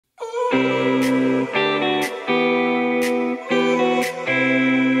Hey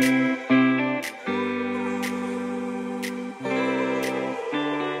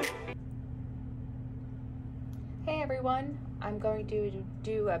everyone, I'm going to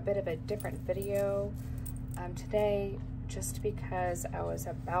do a bit of a different video today just because I was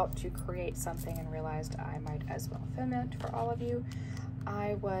about to create something and realized I might as well film it for all of you.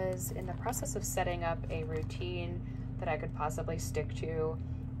 I was in the process of setting up a routine that I could possibly stick to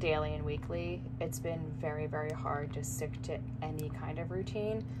daily and weekly. It's been very, very hard to stick to any kind of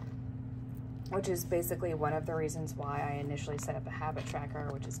routine, which is basically one of the reasons why I initially set up a habit tracker,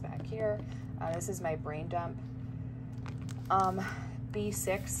 which is back here. This is my brain dump.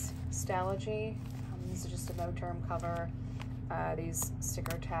 B6 Stalogy. This is just a Moterm cover. These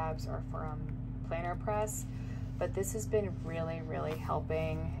sticker tabs are from Planner Press, but this has been really, really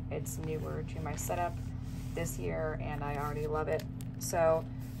helping. It's newer to my setup this year and I already love it. So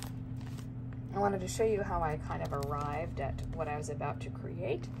I wanted to show you how I kind of arrived at what I was about to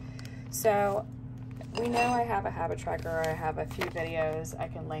create. So we know I have a habit tracker. I have a few videos I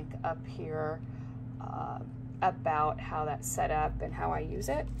can link up here about how that's set up and how I use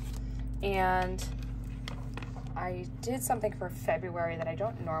it. And I did something for February that I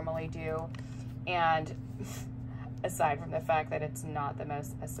don't normally do, and aside from the fact that it's not the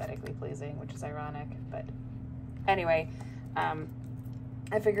most aesthetically pleasing, which is ironic, but anyway,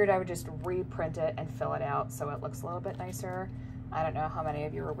 I figured I would just reprint it and fill it out so it looks a little bit nicer. I don't know how many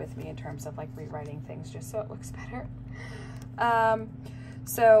of you are with me in terms of like rewriting things just so it looks better.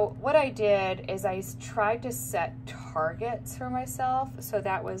 So what I did is I tried to set targets for myself. So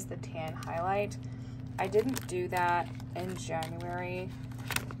that was the tan highlight. I didn't do that in January.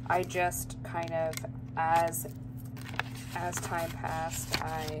 I just kind of, as time passed,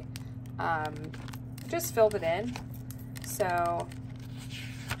 I just filled it in. So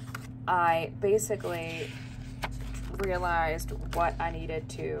I basically realized what I needed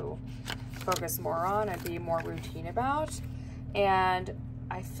to focus more on and be more routine about. And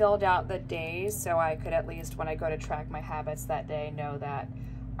I filled out the days so I could at least, when I go to track my habits that day, know that,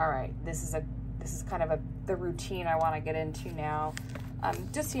 all right, this is kind of the routine I want to get into now.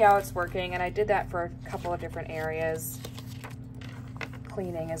 Just see how it's working. And I did that for a couple of different areas.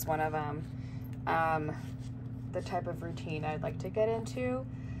 Cleaning is one of them. The type of routine I'd like to get into.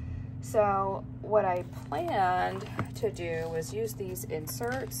 So what I planned to do was use these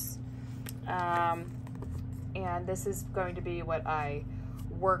inserts. And this is going to be what I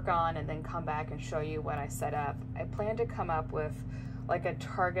work on and then come back and show you what I set up. I plan to come up with like a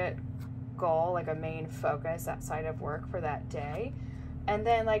target goal, like a main focus outside of work for that day. And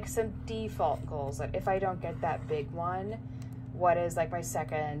then like some default goals, that if I don't get that big one, what is like my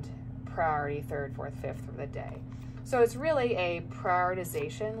second priority, third, fourth, fifth for the day. So it's really a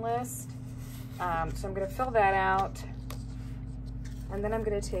prioritization list. So I'm gonna fill that out. And then I'm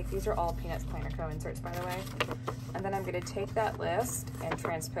gonna take, these are all Peanuts Planner Co. inserts, by the way. And then I'm gonna take that list and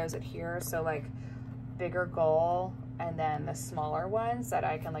transpose it here. So like bigger goal, and then the smaller ones that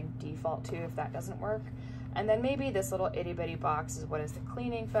I can like default to if that doesn't work. And then maybe this little itty bitty box is what is the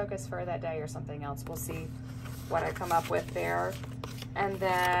cleaning focus for that day or something else. We'll see what I come up with there. And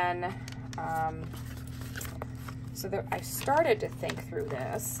then, so there, I started to think through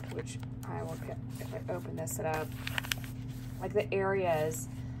this, which I will get, if I open this up, like the areas,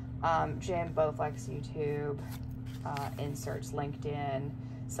 gym, Bowflex, YouTube, inserts, LinkedIn,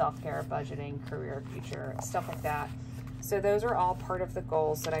 self-care, budgeting, career, future, stuff like that. So those are all part of the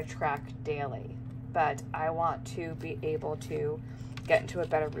goals that I track daily, but I want to be able to get into a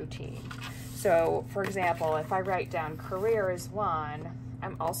better routine. So for example, if I write down career as one,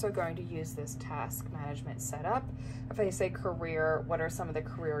 I'm also going to use this task management setup. If I say career, what are some of the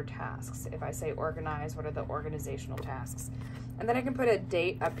career tasks? If I say organize, what are the organizational tasks? And then I can put a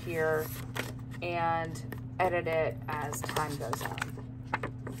date up here and edit it as time goes on,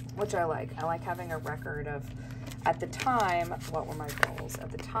 which I like. I like having a record of, at the time, what were my goals?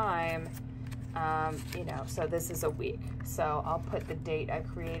 At the time, you know, so this is a week. So I'll put the date I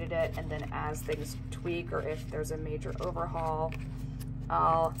created it, and then as things tweak or if there's a major overhaul,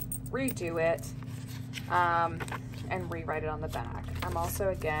 I'll redo it and rewrite it on the back. I'm also,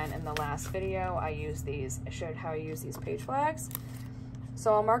 again, in the last video, I showed how I use these page flags.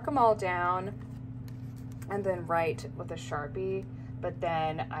 So I'll mark them all down and then write with a Sharpie, but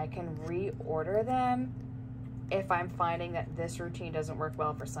then I can reorder them if I'm finding that this routine doesn't work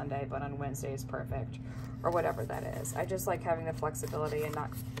well for Sunday, but on Wednesday is perfect, or whatever that is. I just like having the flexibility and not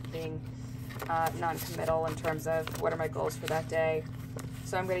being non-committal in terms of what are my goals for that day.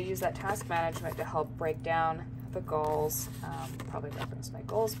 So I'm going to use that task management to help break down the goals, probably reference my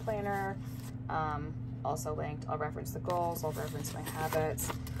goals planner, also linked. I'll reference the goals, I'll reference my habits,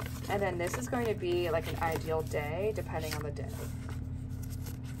 and then this is going to be like an ideal day depending on the day.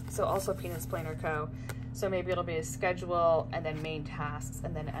 So also Peanuts Planner Co. So maybe it'll be a schedule and then main tasks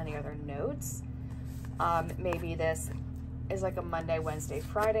and then any other notes. Maybe this is like a Monday, Wednesday,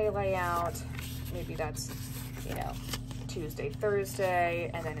 Friday layout. Maybe that's, you know, Tuesday, Thursday,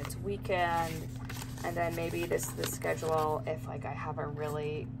 and then it's weekend. And then maybe this is the schedule if like I have a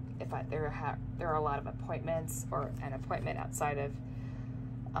really, there are a lot of appointments or an appointment outside of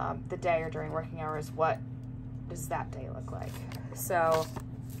the day or during working hours, what does that day look like? So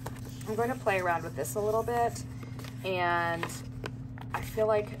I'm going to play around with this a little bit, and I feel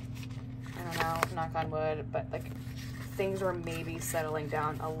like, I don't know, knock on wood, but like things are maybe settling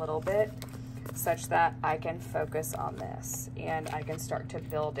down a little bit such that I can focus on this and I can start to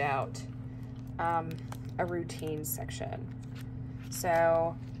build out a routine section.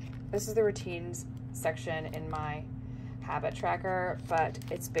 So this is the routines section in my habit tracker, but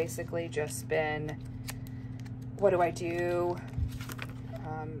it's basically just been, what do I do,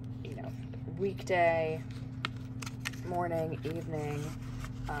 you know, weekday, morning, evening,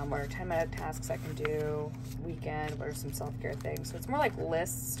 what are 10-minute tasks I can do, weekend, what are some self-care things. So it's more like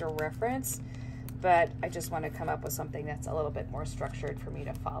lists to reference, but I just want to come up with something that's a little bit more structured for me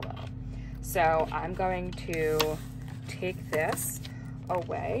to follow. So I'm going to take this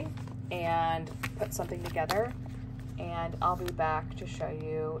away and put something together, and I'll be back to show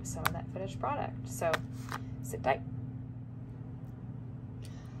you some of that finished product. So sit tight.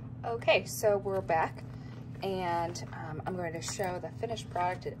 Okay, so we're back, and I'm going to show the finished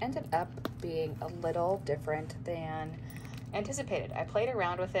product. It ended up being a little different than anticipated. I played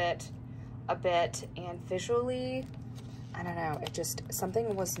around with it a bit, and visually, I don't know, it just,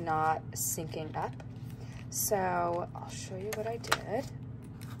 something was not syncing up. So I'll show you what I did.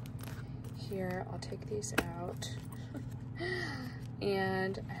 Here, I'll take these out.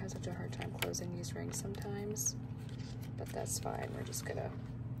 And I have such a hard time closing these rings sometimes, but that's fine. We're just gonna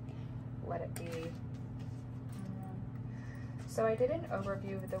let it be. So I did an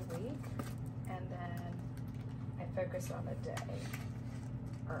overview of the week, and then I focused on the day,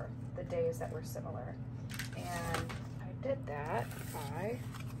 or the days that were similar. And I did that by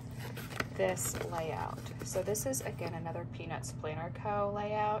this layout. So this is, again, another Peanuts Planner Co.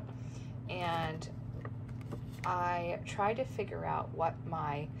 layout, and I tried to figure out what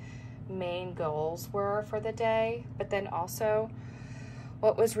my main goals were for the day, but then also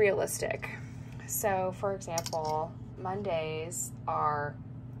what was realistic. So for example, Mondays are,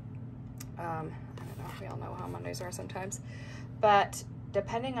 I don't know, we all know how Mondays are sometimes, but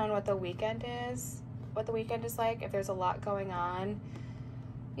depending on what the weekend is like, if there's a lot going on,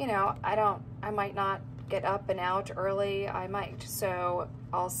 you know, I might not get up and out early, I might. So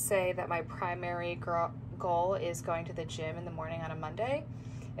I'll say that my primary goal is going to the gym in the morning on a Monday.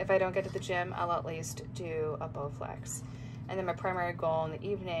 If I don't get to the gym, I'll at least do a Bowflex. And then my primary goal in the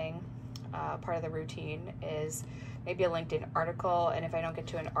evening, part of the routine, is maybe a LinkedIn article, and if I don't get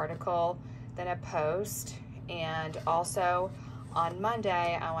to an article, then a post. And also on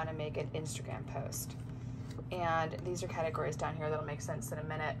Monday, I want to make an Instagram post. And these are categories down here that'll make sense in a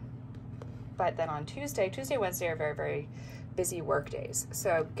minute. But then on Tuesday, Wednesday are very, very busy work days.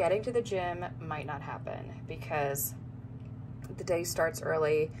 So getting to the gym might not happen because the day starts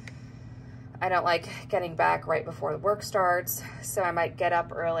early. I don't like getting back right before the work starts. So I might get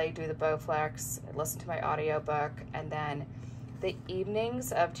up early, do the Bowflex, listen to my audiobook, and then the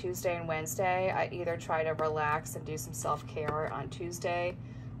evenings of Tuesday and Wednesday, I either try to relax and do some self-care on Tuesday,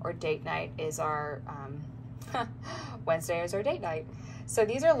 or date night is our, Wednesday is our date night. So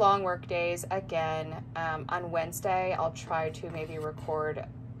these are long work days. Again, on Wednesday, I'll try to maybe record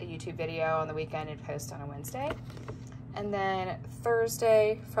a YouTube video on the weekend and post on a Wednesday. And then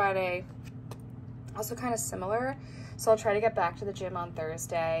Thursday, Friday, also kind of similar. So I'll try to get back to the gym on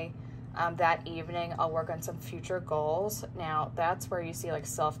Thursday. That evening, I'll work on some future goals. Now, that's where you see like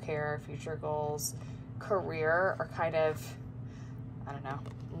self-care, future goals, career are kind of, I don't know,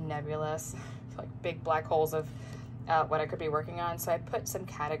 nebulous, like big black holes of what I could be working on. So I put some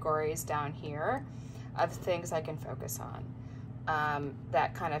categories down here of things I can focus on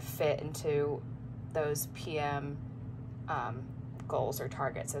that kind of fit into those PM goals or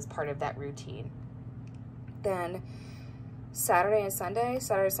targets as part of that routine. Then Saturday and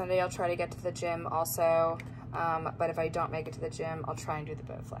Sunday, I'll try to get to the gym also, but if I don't make it to the gym, I'll try and do the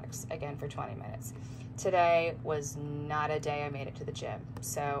Bowflex, again, for 20 minutes. Today was not a day I made it to the gym,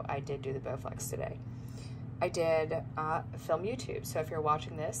 so I did do the Bowflex today. I did film YouTube, so if you're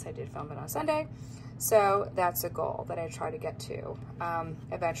watching this, I did film it on Sunday. So that's a goal that I try to get to.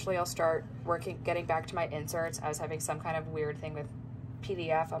 Eventually I'll start getting back to my inserts. I was having some kind of weird thing with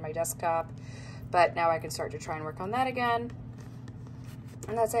PDF on my desktop, but now I can start to try and work on that again.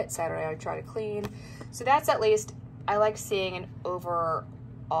 And that's it. Saturday I try to clean. So that's at least, I like seeing an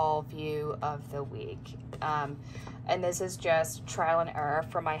overall view of the week. And this is just trial and error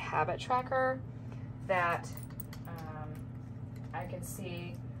from my habit tracker that I can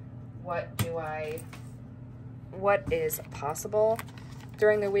see what is possible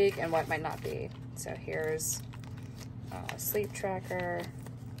during the week and what might not be. So here's a sleep tracker,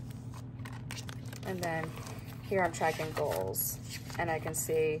 and then here I'm tracking goals, and I can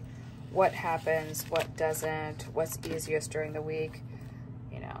see what happens, what doesn't, what's easiest during the week,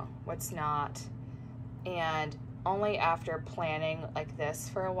 you know, what's not. And only after planning like this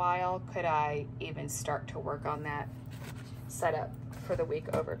for a while could I even start to work on that setup for the week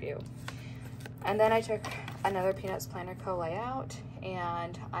overview. And then I took another Peanuts Planner co-layout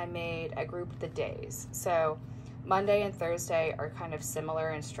and I grouped the days. So Monday and Thursday are kind of similar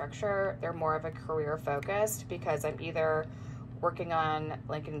in structure. They're more of a career focused because I'm either working on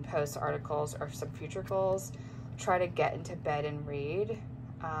LinkedIn post articles or some future goals. Try to get into bed and read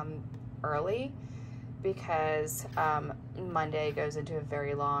early because Monday goes into a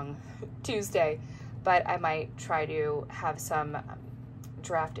very long Tuesday, but I might try to have some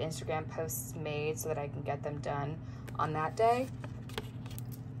draft Instagram posts made so that I can get them done on that day.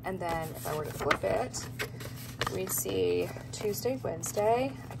 And then if I were to flip it, we'd see Tuesday,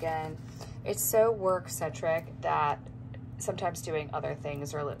 Wednesday. Again, it's so work-centric that sometimes doing other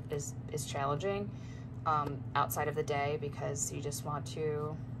things is challenging outside of the day because you just want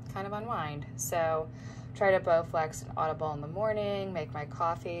to kind of unwind. So try to Bowflex and Audible in the morning, make my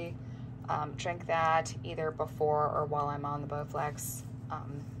coffee, drink that either before or while I'm on the Bowflex.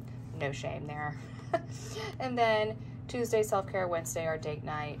 No shame there. And then Tuesday self-care, Wednesday our date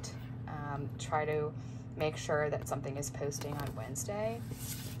night. Try to make sure that something is posting on Wednesday.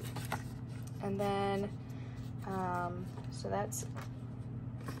 And then, so that's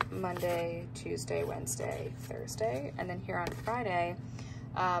Monday, Tuesday, Wednesday, Thursday. And then here on Friday,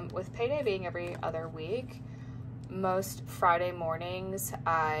 with payday being every other week, most Friday mornings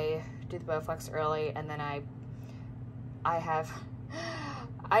I do the Bowflex early, and then I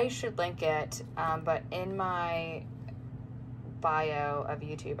should link it, but in my bio of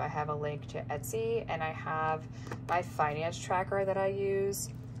YouTube, I have a link to Etsy, and I have my finance tracker that I use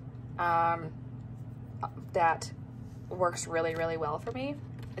that works really, really well for me.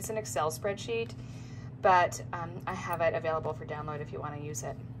 It's an Excel spreadsheet, but I have it available for download if you want to use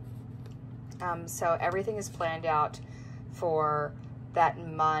it. So everything is planned out for that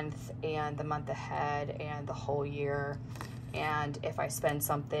month and the month ahead and the whole year. And if I spend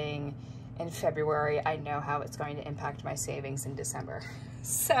something in February, I know how it's going to impact my savings in December.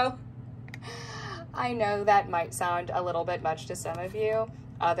 So I know that might sound a little bit much to some of you.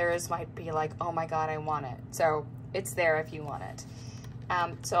 Others might be like, oh my God, I want it. So it's there if you want it.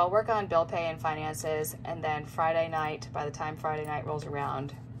 So I'll work on bill pay and finances, and then Friday night, by the time Friday night rolls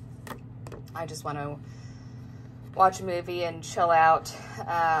around, I just want to watch a movie and chill out,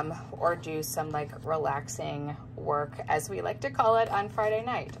 or do some like relaxing work, as we like to call it, on Friday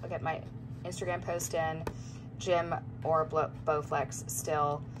night. I'll get my Instagram post in, gym or Bowflex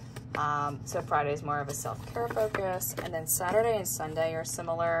still. So Friday is more of a self-care focus, and then Saturday and Sunday are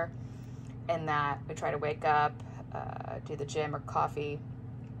similar in that we try to wake up, do the gym or coffee,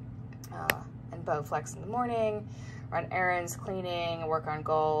 and Bowflex in the morning, run errands, cleaning, work on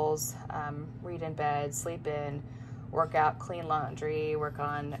goals, read in bed, sleep in, work out, clean laundry, work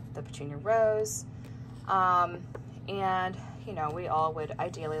on the Petunia Rose. And, you know, we all would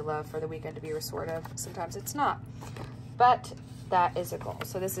ideally love for the weekend to be restorative. Sometimes it's not, but that is a goal.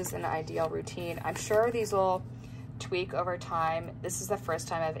 So this is an ideal routine. I'm sure these will tweak over time. This is the first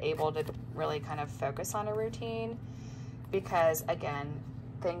time I've able to really kind of focus on a routine because, again,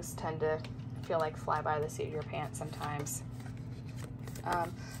 things tend to feel like fly by the seat of your pants sometimes.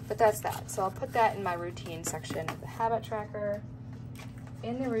 But that's that. So I'll put that in my routine section of the habit tracker.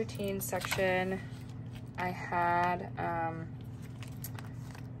 In the routine section, I had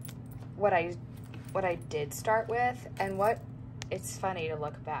what I did start with, and it's funny to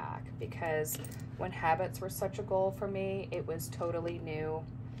look back because when habits were such a goal for me, it was totally new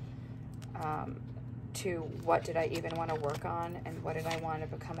to what did I even want to work on and what did I want to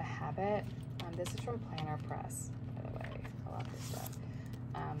become a habit. This is from Planner Press, by the way. I love this stuff.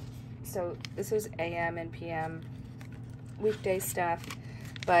 So this was AM and PM weekday stuff,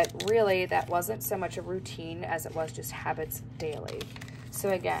 but really that wasn't so much a routine as it was just habits daily. So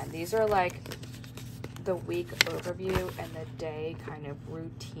again, these are like the week overview and the day kind of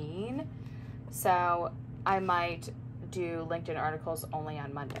routine. So I might do LinkedIn articles only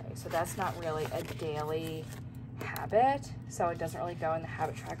on Monday. So that's not really a daily habit. So it doesn't really go in the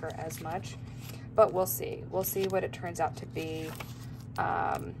habit tracker as much, but we'll see. We'll see what it turns out to be.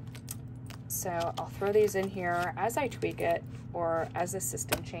 So I'll throw these in here as I tweak it, or as the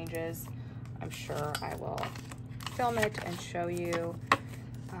system changes. I'm sure I will film it and show you,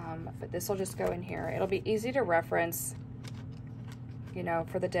 but this will just go in here. It'll be easy to reference, you know,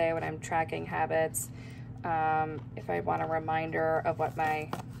 for the day when I'm tracking habits. If I want a reminder of what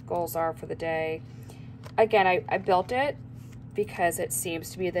my goals are for the day. Again, I built it because it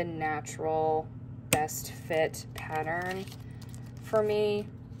seems to be the natural best fit pattern for me.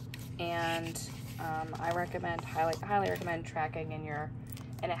 And I recommend, highly recommend tracking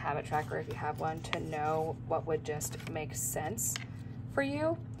in a habit tracker if you have one, to know what would just make sense for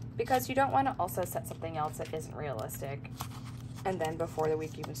you, because you don't want to also set something else that isn't realistic, and then before the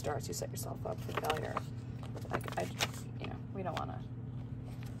week even starts, you set yourself up for failure. Like, you know, we don't want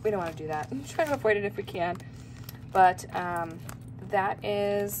to do that. I'm trying to avoid it if we can. But that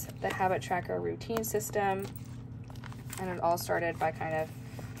is the habit tracker routine system, and it all started by kind of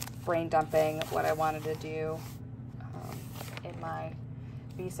brain dumping what I wanted to do in my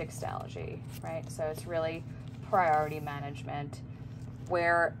V6 Stalogy, right? So it's really priority management,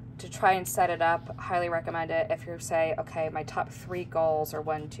 where to try and set it up, highly recommend it if you say, okay, my top 3 goals are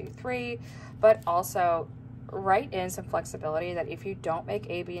 1, 2, 3, but also write in some flexibility that if you don't make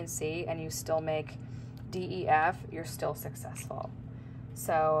A, B, and C and you still make D, E, F, you're still successful.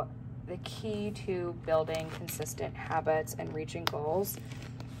 So the key to building consistent habits and reaching goals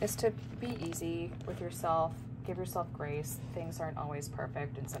is to be easy with yourself, give yourself grace. Things aren't always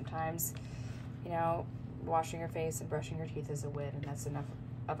perfect, and sometimes, you know, washing your face and brushing your teeth is a win, and that's enough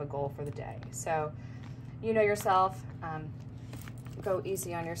of a goal for the day. So you know yourself, go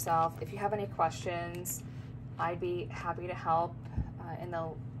easy on yourself. If you have any questions, I'd be happy to help in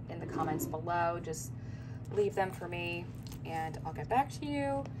the comments below. Just leave them for me and I'll get back to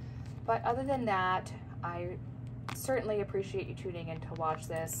you. But other than that, I certainly appreciate you tuning in to watch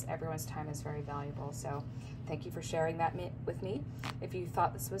this. Everyone's time is very valuable, so thank you for sharing that with me. If you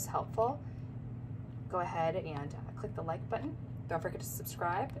thought this was helpful, go ahead and click the like button. Don't forget to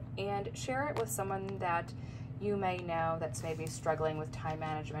subscribe and share it with someone that you may know that's maybe struggling with time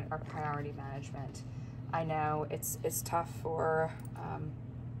management or priority management. I know it's tough for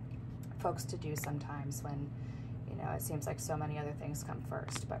folks to do sometimes when, you know, it seems like so many other things come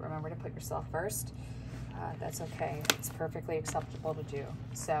first, but remember to put yourself first. That's okay. It's perfectly acceptable to do.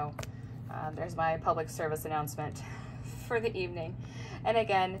 So there's my public service announcement for the evening. And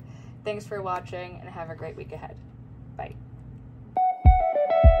again, thanks for watching and have a great week ahead.